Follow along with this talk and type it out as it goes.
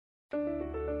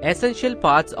Essential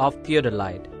parts of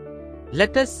theodolite.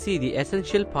 Let us see the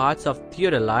essential parts of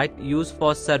theodolite used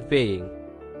for surveying.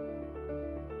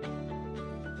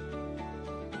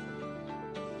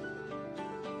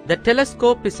 The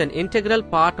telescope is an integral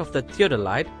part of the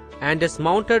theodolite and is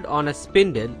mounted on a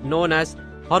spindle known as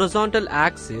horizontal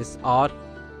axis or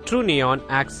trunnion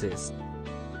axis.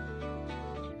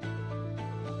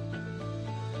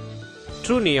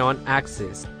 Trunnion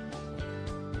axis.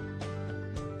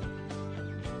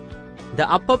 The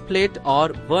upper plate or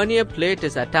vernier plate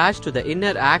is attached to the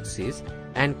inner axis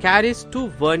and carries two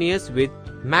verniers with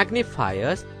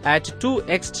magnifiers at two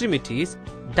extremities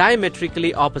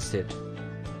diametrically opposite.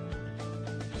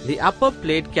 The upper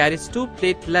plate carries two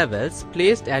plate levels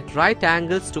placed at right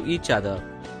angles to each other.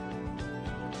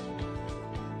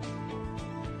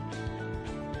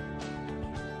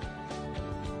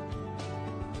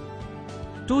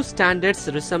 Two standards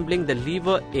resembling the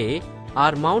lever A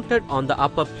are mounted on the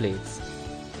upper plates.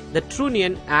 The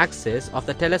trunnion axis of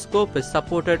the telescope is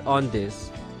supported on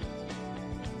this.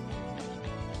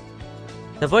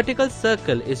 The vertical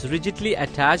circle is rigidly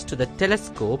attached to the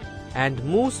telescope and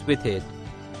moves with it.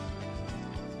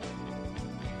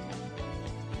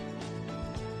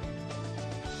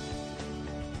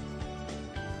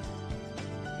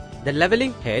 The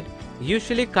leveling head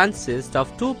usually consists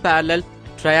of two parallel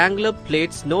triangular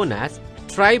plates known as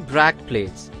tri-brach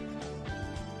plates.